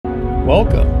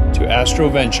Welcome to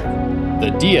AstroVenture,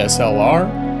 the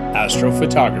DSLR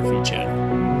astrophotography channel.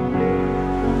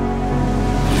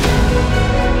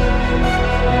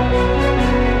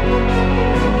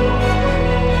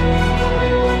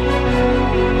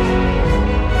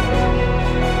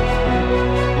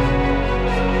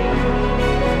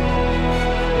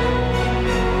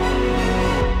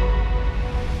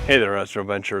 Hey there,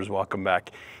 AstroVenturers, welcome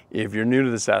back. If you're new to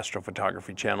this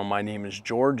astrophotography channel, my name is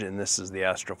George and this is the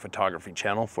astrophotography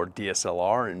channel for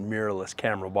DSLR and mirrorless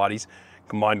camera bodies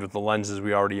combined with the lenses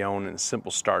we already own and a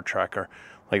simple star tracker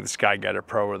like the Skyguider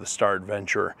Pro or the Star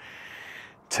Adventurer.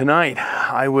 Tonight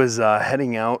I was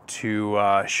heading out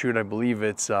to shoot, I believe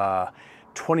it's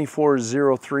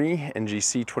 2403,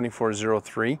 NGC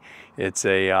 2403. It's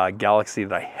a galaxy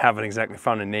that I haven't exactly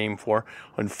found a name for.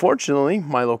 Unfortunately,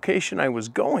 my location I was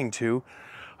going to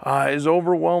is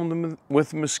overwhelmed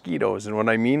with mosquitoes. And what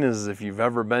I mean is if you've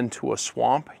ever been to a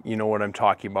swamp, you know what I'm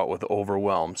talking about with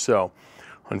overwhelmed. So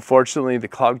unfortunately, the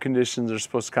cloud conditions are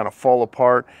supposed to kind of fall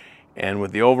apart. And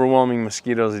with the overwhelming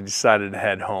mosquitoes, I decided to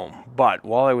head home. But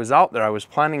while I was out there, I was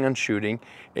planning on shooting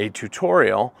a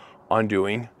tutorial on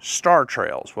doing star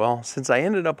trails. Well, since I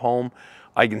ended up home,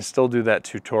 I can still do that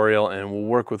tutorial and we'll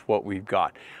work with what we've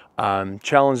got.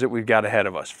 Challenge that we've got ahead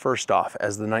of us. First off,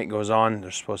 as the night goes on,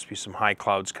 there's supposed to be some high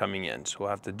clouds coming in, so we'll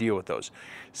have to deal with those.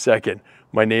 Second,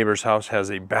 my neighbor's house has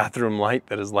a bathroom light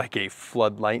that is like a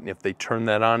floodlight, and if they turn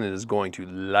that on, it is going to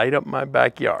light up my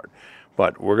backyard.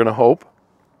 But we're gonna hope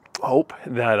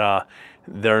that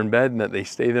they're in bed and that they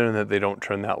stay there and that they don't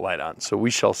turn that light on. So we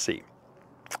shall see.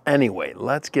 Anyway,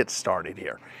 let's get started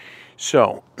here.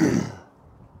 So,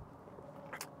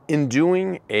 in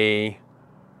doing a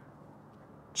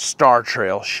star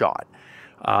trail shot,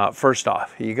 first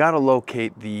off, you got to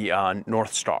locate the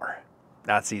North Star.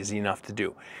 That's easy enough to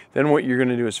do. Then what you're going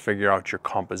to do is figure out your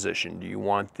composition. Do you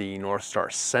want the North Star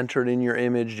centered in your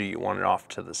image? Do you want it off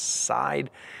to the side?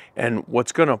 And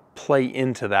what's going to play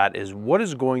into that is what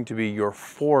is going to be your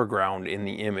foreground in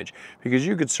the image, because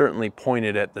you could certainly point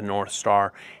it at the North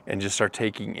Star and just start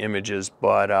taking images,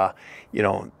 but you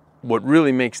know, what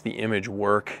really makes the image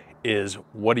work is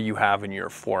what do you have in your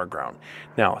foreground.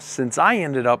 Now, since I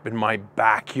ended up in my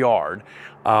backyard,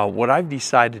 what I've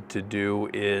decided to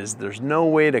do is there's no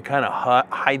way to kind of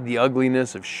hide the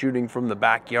ugliness of shooting from the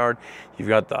backyard. You've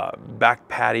got the back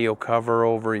patio cover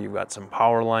over, you've got some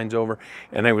power lines over,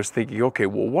 and I was thinking, okay,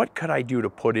 well, what could I do to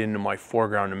put into my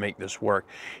foreground to make this work?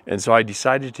 And so I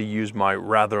decided to use my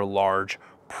rather large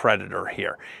Predator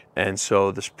here. And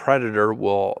so this Predator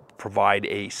will provide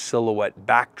a silhouette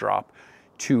backdrop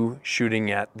to shooting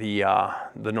at the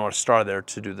North Star there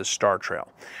to do the star trail.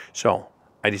 So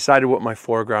I decided what my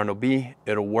foreground will be.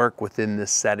 It'll work within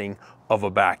this setting of a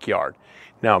backyard.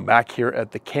 Now back here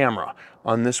at the camera,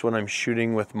 on this one I'm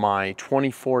shooting with my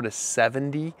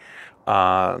 24-70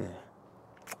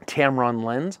 Tamron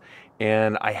lens,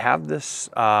 and I have this,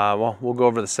 well, we'll go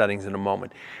over the settings in a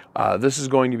moment. This is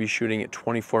going to be shooting at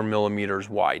 24 millimeters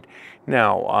wide.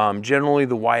 Now, generally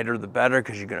the wider the better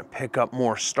because you're going to pick up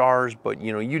more stars, but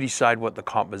you know, you decide what the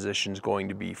composition is going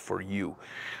to be for you.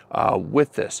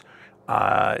 With this,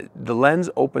 the lens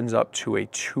opens up to a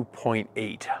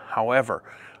 2.8. However,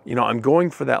 you know, I'm going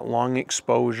for that long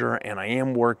exposure and I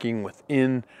am working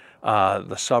within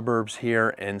the suburbs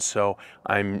here, and so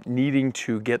I'm needing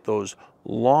to get those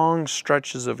long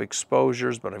stretches of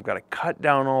exposures, but I've got to cut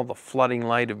down all the flooding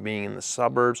light of being in the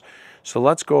suburbs. So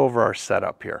let's go over our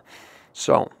setup here.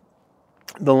 So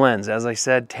the lens, as I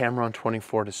said, Tamron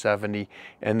 24-70,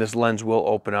 and this lens will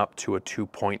open up to a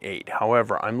 2.8.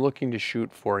 However, I'm looking to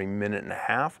shoot for 1.5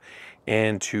 minutes,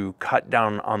 and to cut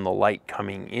down on the light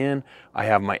coming in, I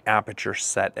have my aperture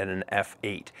set at an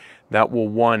f8. That will,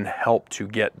 one, help to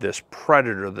get this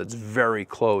Predator that's very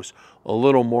close a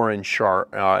little more in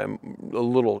sharp, a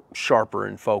little sharper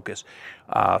in focus.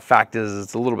 Fact is,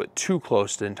 it's a little bit too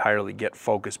close to entirely get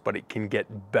focus, but it can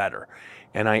get better.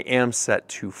 And I am set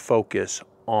to focus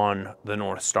on the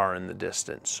North Star in the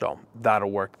distance, so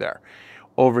that'll work there.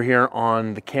 Over here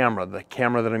on the camera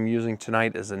that I'm using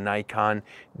tonight is a Nikon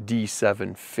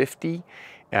D750.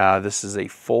 This is a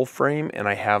full frame, and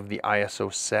I have the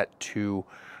ISO set to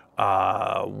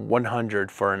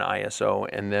 100 for an ISO,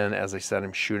 and then, as I said,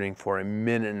 I'm shooting for 1.5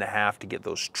 minutes to get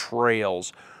those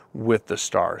trails with the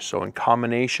stars. So in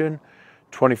combination,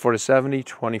 24-70,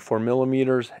 24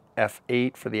 millimeters,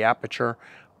 f8 for the aperture,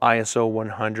 ISO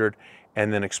 100,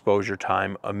 and then exposure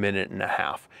time 1.5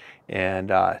 minutes.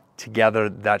 And together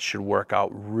that should work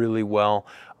out really well.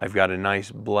 I've got a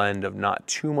nice blend of not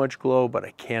too much glow, but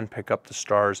I can pick up the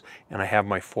stars, and I have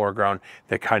my foreground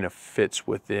that kind of fits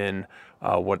within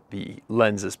what the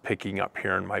lens is picking up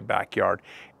here in my backyard.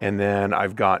 And then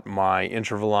I've got my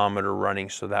intervalometer running,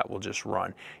 so that will just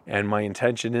run. And my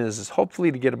intention is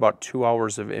hopefully to get about 2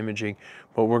 hours of imaging,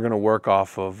 but we're going to work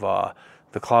off of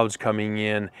the clouds coming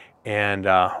in and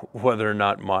whether or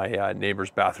not my neighbor's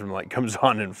bathroom light comes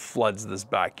on and floods this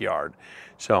backyard.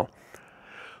 So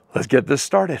let's get this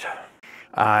started.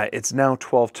 It's now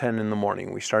 12:10 in the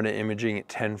morning. We started imaging at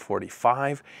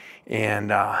 10:45,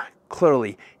 and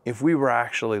clearly, if we were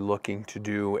actually looking to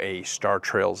do a Star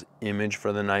Trails image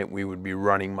for the night, we would be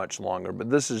running much longer, but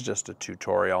this is just a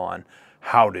tutorial on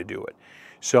how to do it.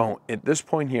 So at this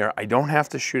point here, I don't have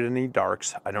to shoot any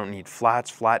darks. I don't need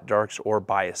flats, flat darks, or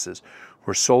biases.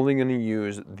 We're solely going to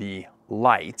use the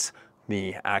lights,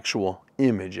 the actual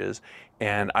images,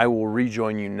 and I will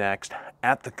rejoin you next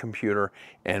at the computer,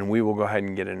 and we will go ahead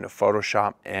and get into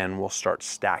Photoshop and we'll start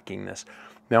stacking this.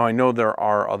 Now, I know there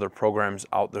are other programs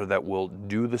out there that will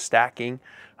do the stacking.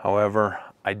 However,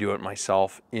 I do it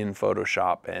myself in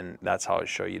Photoshop, and that's how I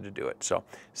show you to do it. So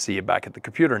see you back at the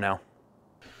computer now.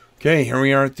 Okay, here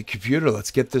we are at the computer.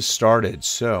 Let's get this started.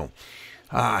 So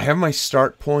I have my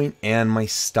start point and my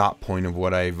stop point of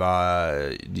what I've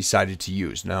decided to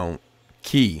use. Now,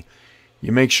 key,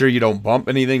 you make sure you don't bump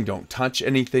anything, don't touch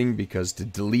anything, because to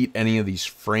delete any of these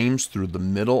frames through the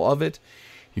middle of it,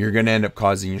 you're going to end up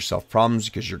causing yourself problems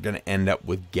because you're going to end up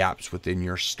with gaps within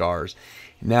your stars.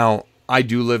 Now, I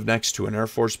do live next to an Air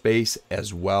Force base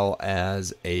as well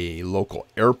as a local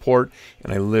airport,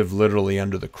 and I live literally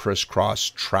under the crisscross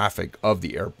traffic of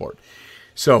the airport.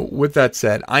 So with that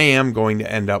said, I am going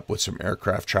to end up with some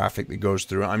aircraft traffic that goes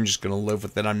through. I'm just going to live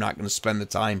with it. I'm not going to spend the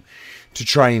time to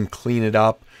try and clean it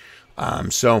up.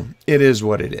 So it is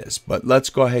what it is. But let's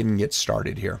go ahead and get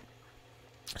started here.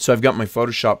 So I've got my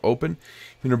Photoshop open.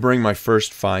 I'm going to bring my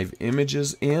first 5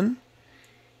 images in,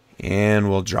 and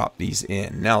we'll drop these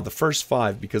in. Now the first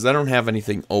 5, because I don't have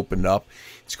anything opened up,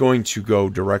 it's going to go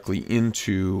directly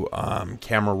into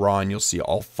Camera Raw, and you'll see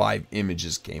all 5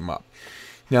 images came up.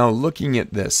 Now looking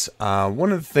at this,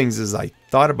 one of the things is I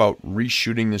thought about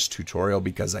reshooting this tutorial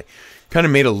because I kind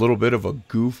of made a little bit of a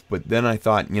goof, but then I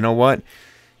thought, you know what?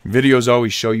 Videos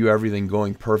always show you everything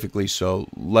going perfectly, so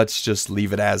let's just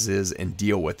leave it as is and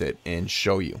deal with it and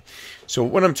show you. So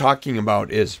what I'm talking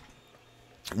about is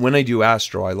when I do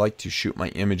astro, I like to shoot my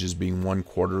images being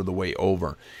 1/4 of the way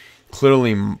over.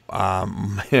 Clearly, my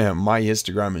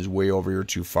histogram is way over here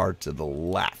too far to the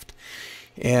left.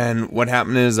 And what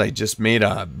happened is I just made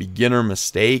a beginner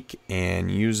mistake,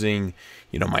 and using,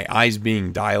 my eyes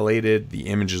being dilated, the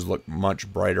images look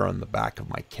much brighter on the back of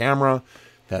my camera.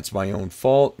 That's my own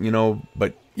fault,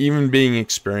 but even being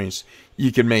experienced,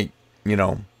 you can make,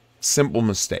 simple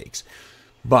mistakes.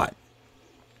 But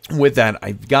with that,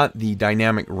 I've got the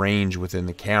dynamic range within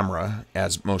the camera,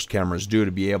 as most cameras do,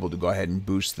 to be able to go ahead and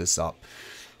boost this up.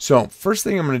 So first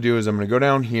thing I'm going to do is I'm going to go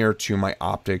down here to my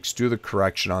optics, do the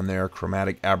correction on there,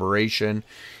 chromatic aberration,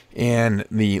 and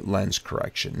the lens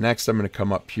correction. Next, I'm going to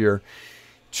come up here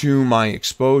to my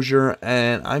exposure,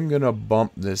 and I'm going to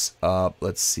bump this up.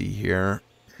 Let's see here.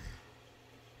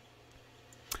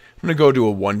 I'm going to go to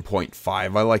a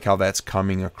 1.5. I like how that's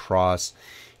coming across.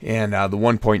 And the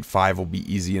 1.5 will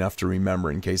be easy enough to remember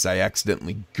in case I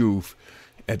accidentally goof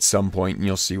at some point. And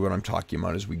you'll see what I'm talking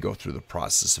about as we go through the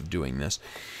process of doing this.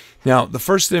 Now, the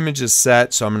first image is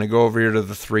set. So I'm going to go over here to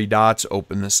the 3 dots,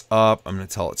 open this up. I'm going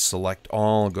to tell it select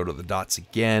all, go to the dots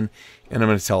again. And I'm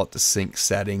going to tell it to sync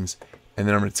settings. And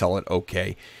then I'm going to tell it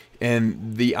OK.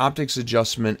 And the optics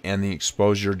adjustment and the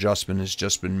exposure adjustment has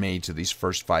just been made to these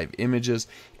first 5 images.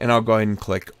 And I'll go ahead and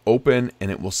click open,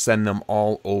 and it will send them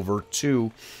all over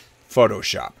to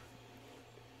Photoshop.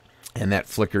 And that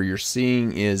flicker you're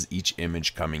seeing is each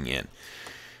image coming in.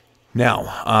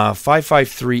 Now,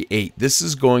 5538, this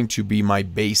is going to be my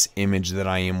base image that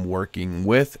I am working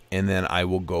with, and then I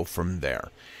will go from there.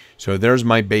 So there's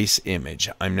my base image.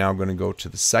 I'm now going to go to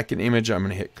the second image. I'm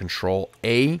going to hit Control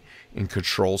A and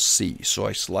Control C. So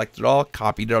I selected it all,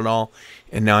 copied it all,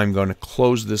 and now I'm going to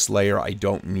close this layer. I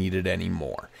don't need it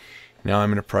anymore. Now I'm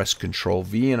going to press Control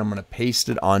V, and I'm going to paste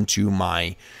it onto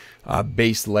my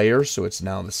base layer. So it's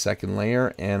now the second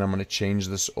layer, and I'm going to change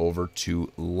this over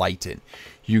to lighten.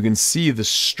 You can see the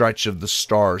stretch of the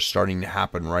stars starting to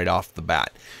happen right off the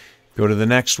bat. Go to the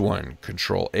next one,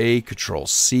 Control A, Control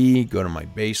C, go to my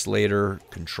base layer,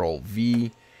 Control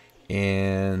V,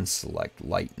 and select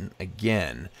lighten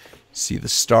again. See the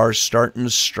stars starting to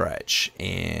stretch.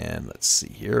 And let's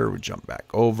see here, we jump back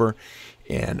over.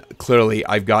 And clearly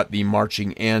I've got the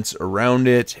marching ants around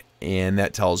it, and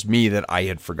that tells me that I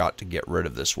had forgot to get rid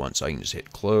of this one. So I can just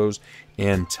hit close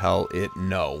and tell it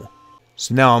no.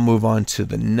 So now I'll move on to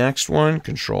the next one.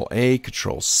 Control A,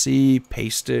 Control C,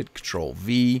 paste it, Control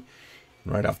V.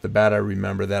 Right off the bat, I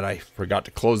remember that I forgot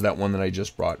to close that one that I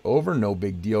just brought over. No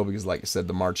big deal, because like I said,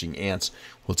 the marching ants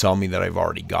will tell me that I've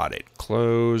already got it.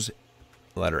 Close,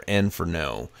 letter N for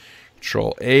no.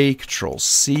 Control A, Control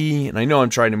C. And I know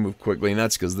I'm trying to move quickly, and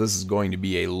that's because this is going to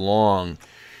be a long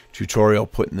tutorial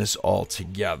putting this all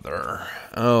together.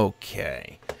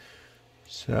 Okay.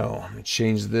 So I'm going to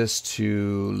change this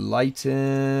to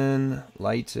lighten,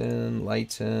 lighten,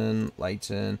 lighten,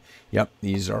 lighten. Yep,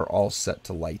 these are all set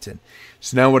to lighten.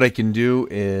 So now what I can do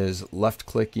is left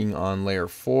clicking on layer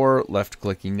 4, left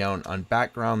clicking down on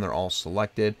background. They're all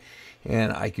selected.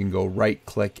 And I can go right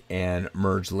click and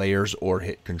merge layers, or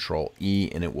hit Control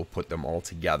E, and it will put them all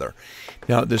together.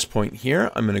 Now at this point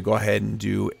here, I'm going to go ahead and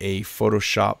do a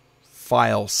Photoshop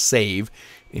file save,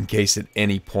 in case at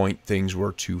any point things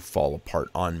were to fall apart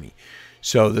on me.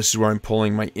 So this is where I'm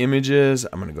pulling my images.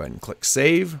 I'm going to go ahead and click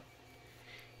save,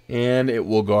 and it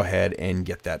will go ahead and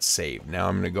get that saved. Now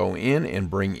I'm going to go in and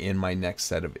bring in my next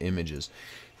set of images.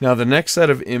 Now the next set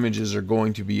of images are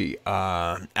going to be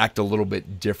act a little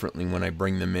bit differently when I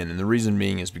bring them in, and the reason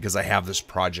being is because I have this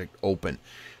project open.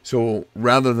 So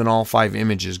rather than all 5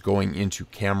 images going into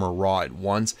Camera Raw at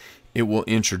once, it will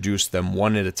introduce them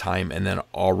one at a time and then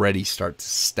already start to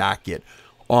stack it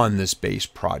on this base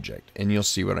project. And you'll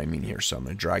see what I mean here. So I'm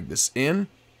going to drag this in.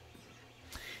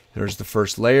 There's the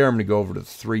first layer. I'm going to go over to the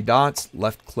 3 dots,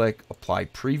 left click, apply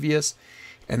previous,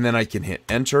 and then I can hit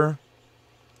enter.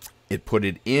 It put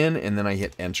it in, and then I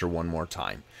hit enter one more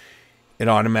time. It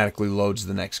automatically loads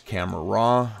the next Camera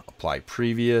Raw, apply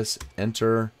previous,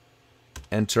 enter,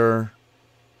 enter,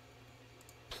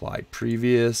 apply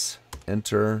previous,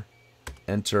 enter,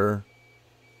 enter.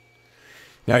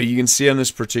 Now you can see on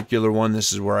this particular one,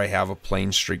 this is where I have a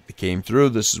plane streak that came through.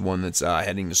 This is one that's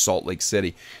heading to Salt Lake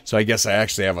City. So I guess I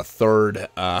actually have a third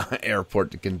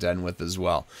airport to contend with as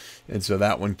well. And so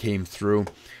that one came through.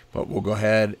 But we'll go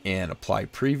ahead and apply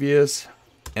previous,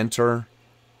 enter,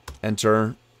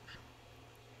 enter,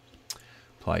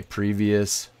 apply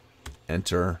previous,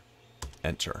 enter,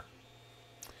 enter.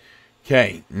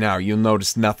 Okay, now you'll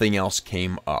notice nothing else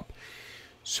came up.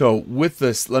 So with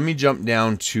this, let me jump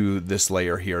down to this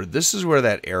layer here. This is where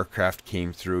that aircraft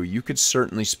came through. You could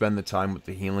certainly spend the time with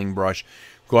the healing brush.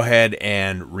 Go ahead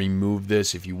and remove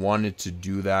this. If you wanted to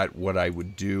do that, what I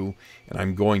would do, and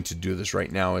I'm going to do this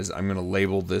right now, is I'm going to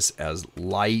label this as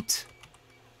Light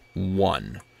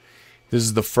 1. This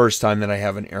is the first time that I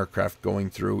have an aircraft going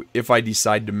through. If I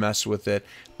decide to mess with it,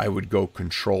 I would go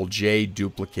Control J,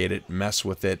 duplicate it, mess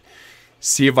with it,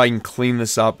 see if I can clean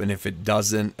this up, and if it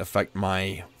doesn't affect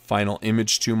my final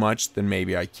image too much, then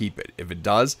maybe I keep it. If it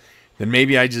does, then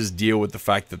maybe I just deal with the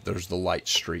fact that there's the light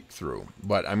streak through.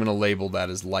 But I'm going to label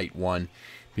that as Light 1,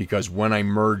 because when I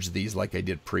merge these like I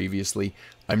did previously,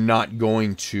 I'm not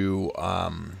going to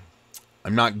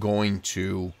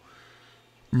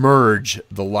merge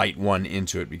the Light 1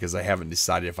 into it, because I haven't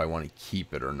decided if I want to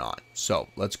keep it or not. So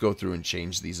let's go through and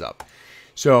change these up.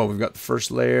 So we've got the first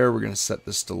layer. We're going to set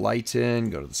this to lighten.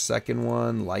 Go to the second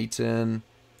one, lighten.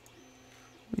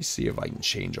 Let me see if I can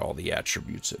change all the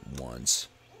attributes at once.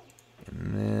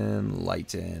 And then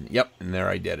lighten. Yep, and there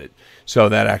I did it. So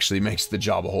that actually makes the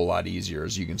job a whole lot easier,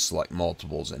 as you can select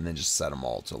multiples and then just set them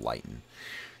all to lighten.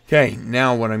 Okay,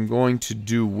 now what I'm going to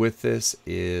do with this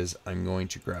is I'm going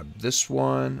to grab this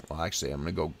one. Well, actually, I'm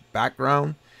going to go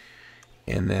background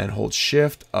and then hold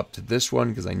shift up to this one,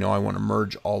 because I know I want to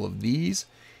merge all of these,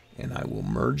 and I will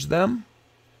merge them.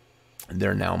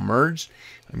 They're now merged.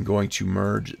 I'm going to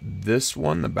merge this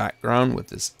one, the background, with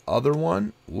this other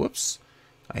one. Whoops.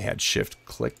 I had shift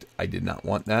clicked. I did not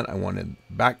want that. I wanted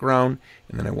background,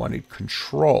 and then I wanted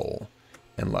control,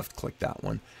 and left click that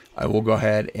one. I will go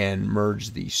ahead and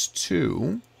merge these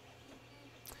two.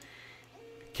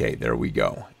 Okay, there we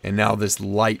go. And now this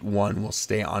Light 1 will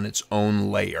stay on its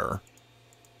own layer.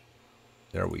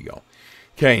 There we go.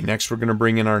 Okay, next we're going to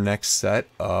bring in our next set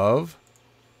of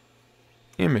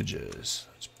images.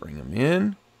 Let's bring them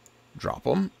in, drop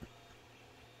them.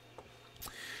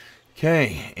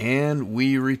 Okay, and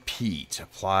we repeat.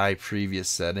 Apply previous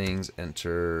settings,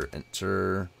 enter,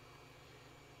 enter.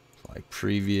 Apply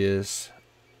previous,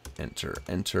 enter,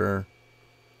 enter.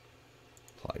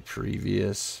 Apply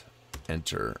previous,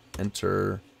 enter,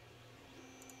 enter.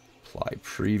 Apply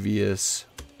previous,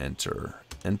 enter,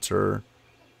 enter.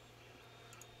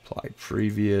 Apply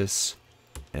previous,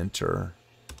 enter,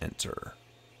 enter.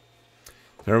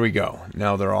 There we go.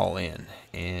 Now they're all in.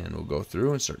 And we'll go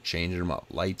through and start changing them up.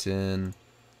 Lighten,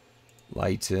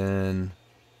 lighten,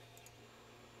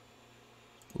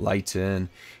 lighten.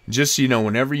 Just so you know,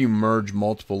 whenever you merge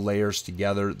multiple layers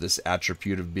together, this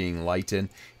attribute of being lighten,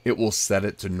 it will set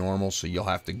it to normal, so you'll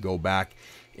have to go back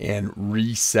and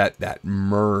reset that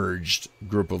merged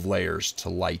group of layers to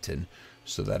lighten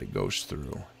so that it goes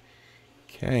through.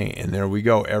 Okay, and there we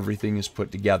go. Everything is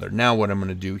put together. Now what I'm going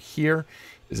to do here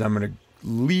is I'm going to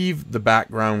leave the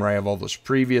background where I have all those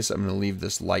previous. I'm going to leave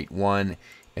this light one,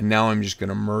 and now I'm just going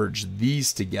to merge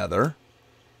these together.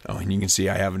 Oh, and you can see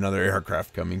I have another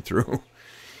aircraft coming through.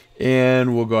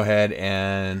 And we'll go ahead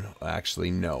and,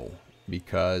 actually no,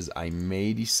 because I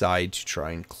may decide to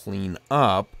try and clean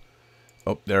up.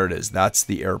 Oh, there it is. That's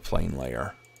the airplane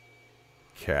layer.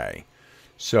 Okay,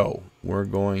 so we're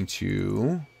going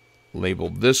to label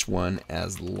this one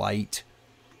as light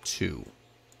 2.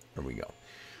 There we go.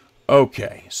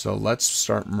 Okay, so let's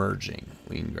start merging.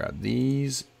 We can grab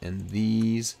these and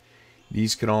these.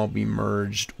 These can all be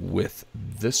merged with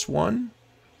this one.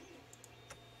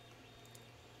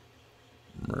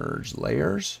 Merge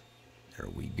layers. There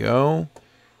we go.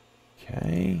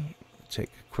 Okay, take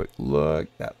a quick look.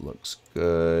 That looks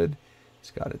good.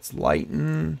 It's got its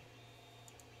lighten.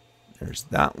 There's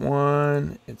that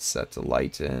one. It's set to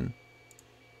lighten.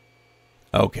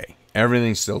 Okay,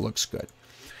 everything still looks good.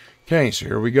 Okay, so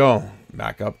here we go.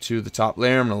 Back up to the top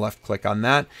layer. I'm going to left click on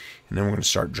that. And then we're going to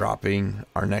start dropping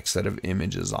our next set of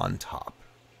images on top.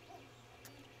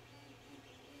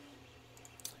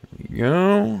 Here we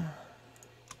go.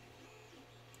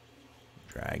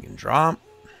 Drag and drop.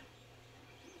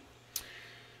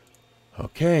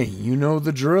 Okay, you know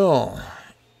the drill.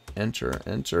 Enter,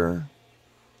 enter.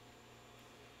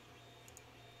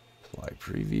 Apply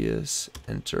previous.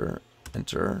 Enter,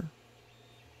 enter.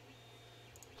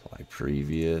 Apply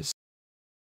previous.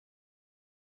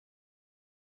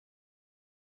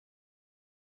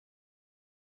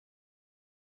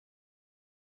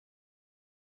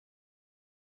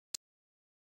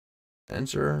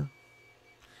 Enter.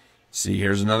 See,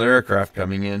 here's another aircraft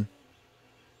coming in.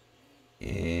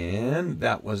 And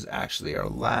that was actually our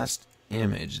last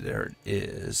image. There it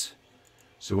is.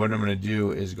 So what I'm going to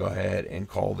do is go ahead and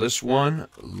call this one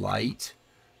light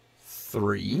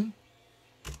 3.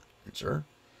 Enter.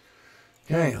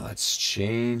 Okay, let's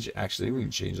change. Actually, we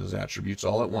can change those attributes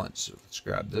all at once. So let's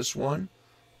grab this one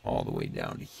all the way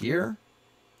down to here.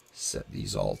 Set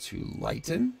these all to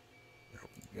lighten. There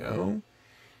we go.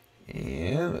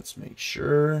 And let's make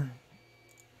sure.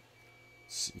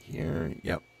 Let's see here.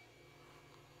 Yep.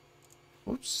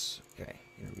 Whoops. Okay,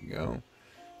 here we go.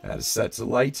 That is set to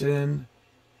lighten.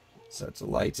 Set to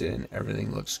lighten.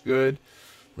 Everything looks good.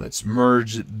 Let's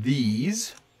merge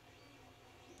these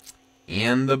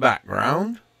and the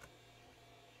background.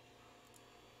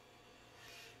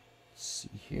 Let's see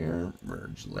here.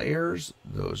 Merge layers.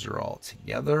 Those are all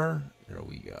together. There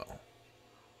we go.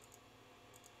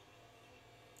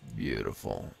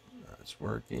 Beautiful. That's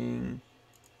working.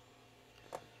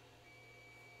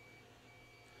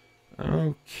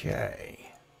 Okay.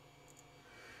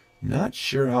 Not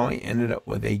sure how I ended up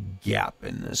with a gap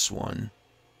in this one.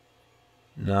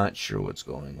 Not sure what's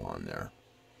going on there.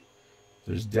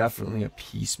 There's definitely a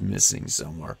piece missing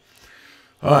somewhere.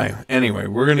 All right. Anyway,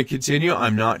 we're going to continue.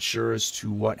 I'm not sure as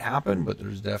to what happened, but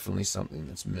there's definitely something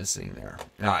that's missing there.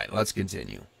 All right, let's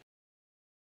continue.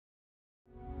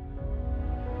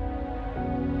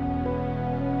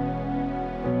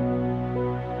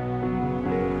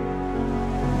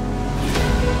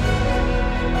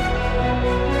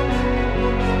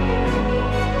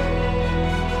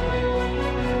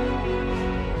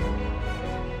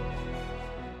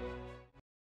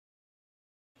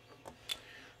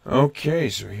 Okay,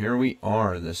 so here we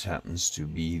are. This happens to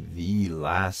be the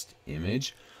last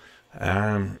image.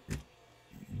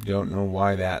 Don't know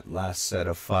why that last set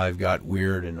of 5 got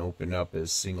weird and opened up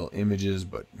as single images,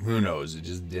 but who knows? It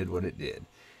just did what it did.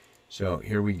 So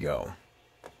here we go.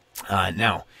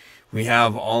 Now, we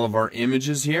have all of our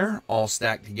images here, all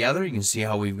stacked together. You can see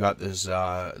how we've got this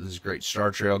this great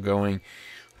star trail going.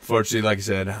 Fortunately, like I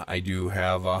said, I do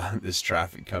have this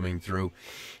traffic coming through.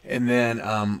 And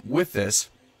then with this,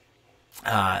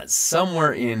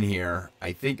 somewhere in here,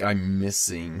 I think I'm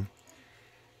missing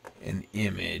an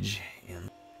image.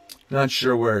 Not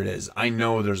sure where it is. I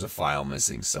know there's a file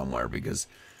missing somewhere because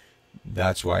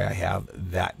that's why I have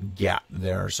that gap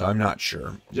there. So I'm not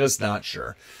sure. Just not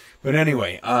sure. But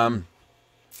anyway,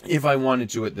 if I wanted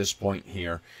to at this point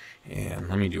here, and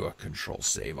let me do a control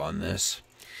save on this.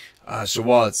 So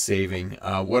while it's saving,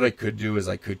 what I could do is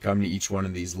I could come to each one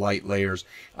of these light layers.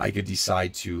 I could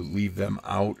decide to leave them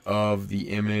out of the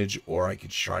image, or I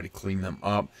could try to clean them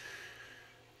up.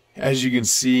 As you can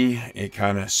see, it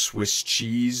kind of Swiss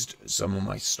cheesed some of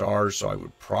my stars, so I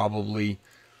would probably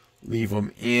leave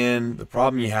them in. The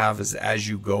problem you have is as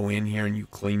you go in here and you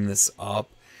clean this up,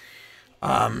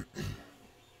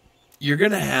 you're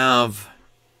going to have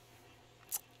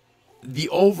the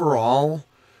overall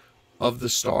of the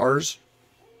stars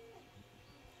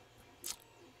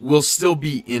will still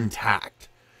be intact,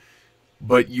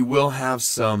 but you will have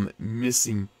some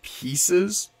missing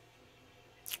pieces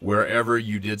wherever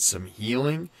you did some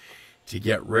healing to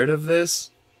get rid of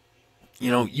this. You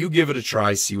know, you give it a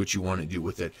try, see what you want to do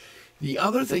with it. The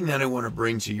other thing that I want to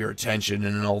bring to your attention,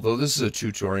 and although this is a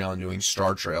tutorial on doing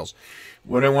star trails,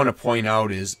 what I want to point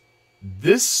out is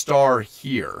this star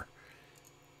here,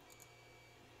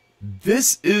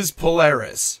 this is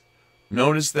Polaris.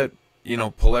 Notice that, you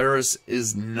know, Polaris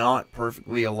is not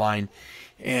perfectly aligned.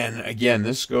 And again,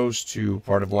 this goes to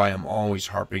part of why I'm always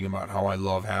harping about how I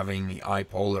love having the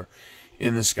iPolar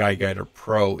in the Skyguider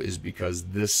Pro, is because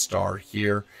this star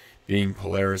here, being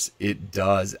Polaris, it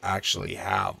does actually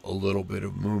have a little bit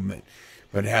of movement,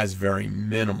 but it has very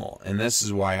minimal. And this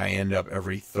is why I end up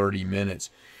every 30 minutes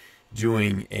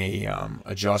doing a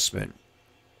adjustment.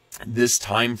 This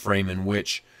time frame in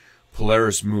which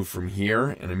Polaris moved from here,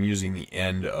 and I'm using the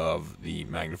end of the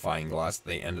magnifying glass,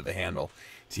 the end of the handle,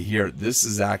 to here, this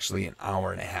is actually an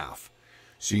hour and a half.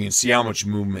 So you can see how much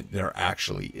movement there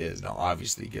actually is. Now,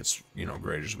 obviously, it gets, you know,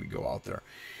 greater as we go out there.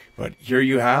 But here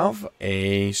you have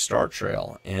a star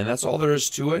trail, and that's all there is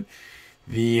to it.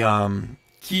 The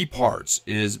key parts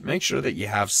is make sure that you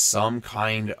have some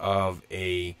kind of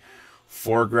a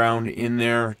foreground in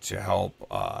there to help,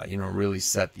 you know, really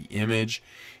set the image.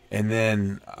 And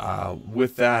then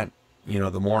with that, you know,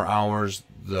 the more hours,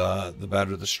 the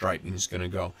better the striping is going to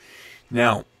go.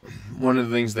 Now, one of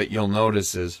the things that you'll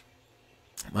notice is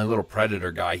my little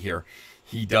Predator guy here,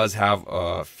 he does have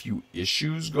a few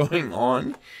issues going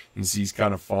on. You can see he's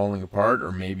kind of falling apart,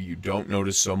 or maybe you don't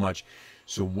notice so much.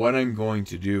 So what I'm going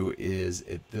to do is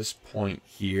at this point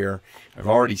here, I've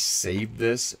already saved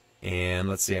this, and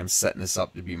let's say I'm setting this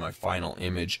up to be my final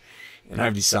image, and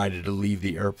I've decided to leave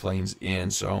the airplanes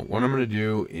in. So what I'm going to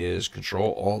do is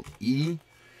Control-Alt-E,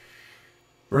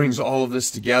 brings all of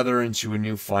this together into a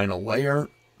new final layer.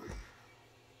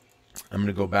 I'm going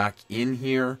to go back in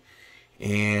here,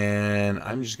 and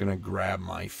I'm just going to grab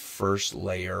my first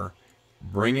layer,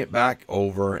 bring it back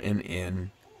over and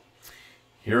in.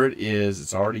 Here it is.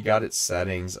 It's already got its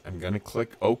settings. I'm going to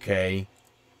click OK.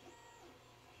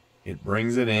 It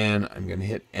brings it in. I'm going to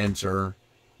hit Enter.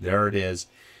 There it is.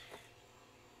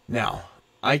 Now,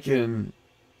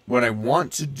 what I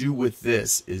want to do with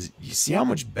this is, you see how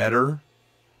much better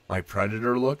my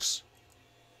Predator looks?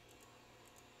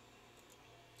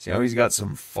 See how he's got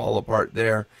some fall apart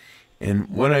there? And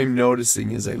what I'm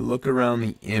noticing is I look around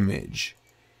the image,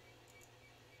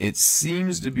 it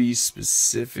seems to be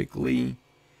specifically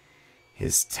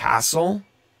his tassel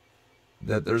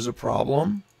that there's a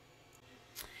problem.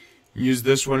 Use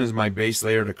this one as my base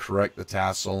layer to correct the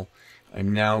tassel.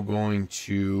 I'm now going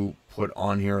to put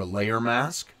on here a layer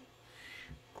mask.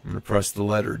 I'm going to press the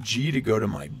letter G to go to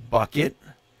my bucket.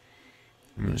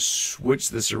 I'm going to switch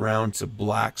this around to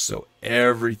black so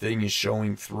everything is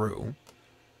showing through.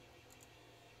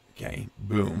 Okay,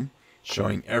 boom.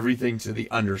 Showing everything to the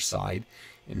underside.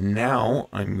 And now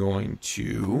I'm going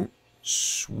to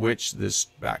switch this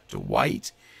back to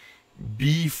white.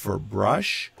 B for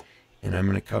brush. And I'm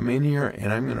going to come in here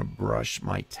and I'm going to brush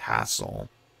my tassel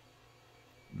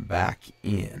back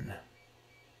in.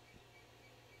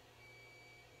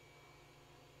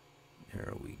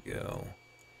 There we go.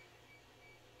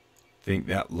 Think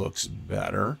that looks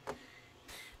better.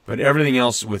 But everything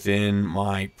else within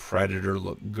my Predator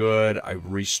looked good. I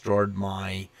restored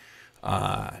my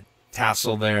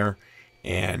tassel there.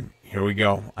 And here we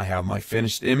go. I have my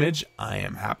finished image. I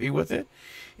am happy with it.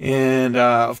 And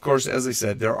of course, as I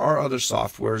said, there are other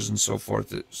softwares and so forth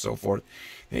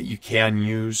that you can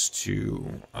use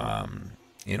to,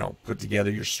 you know, put together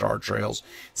your star trails.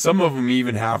 Some of them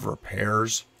even have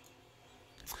repairs.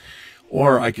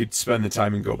 Or I could spend the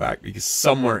time and go back, because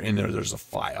somewhere in there's a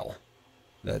file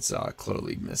that's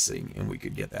clearly missing, and we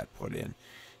could get that put in.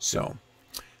 So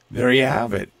there you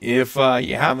have it. If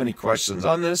you have any questions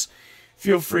on this,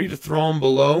 feel free to throw them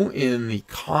below in the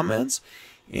comments.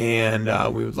 And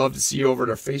we would love to see you over at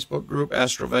our Facebook group,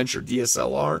 Astroventure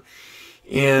DSLR.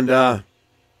 And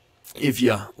if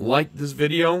you liked this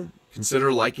video,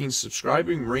 consider liking,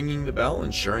 subscribing, ringing the bell,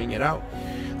 and sharing it out.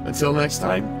 Until next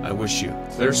time, I wish you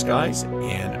clear skies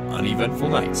and uneventful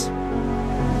nights.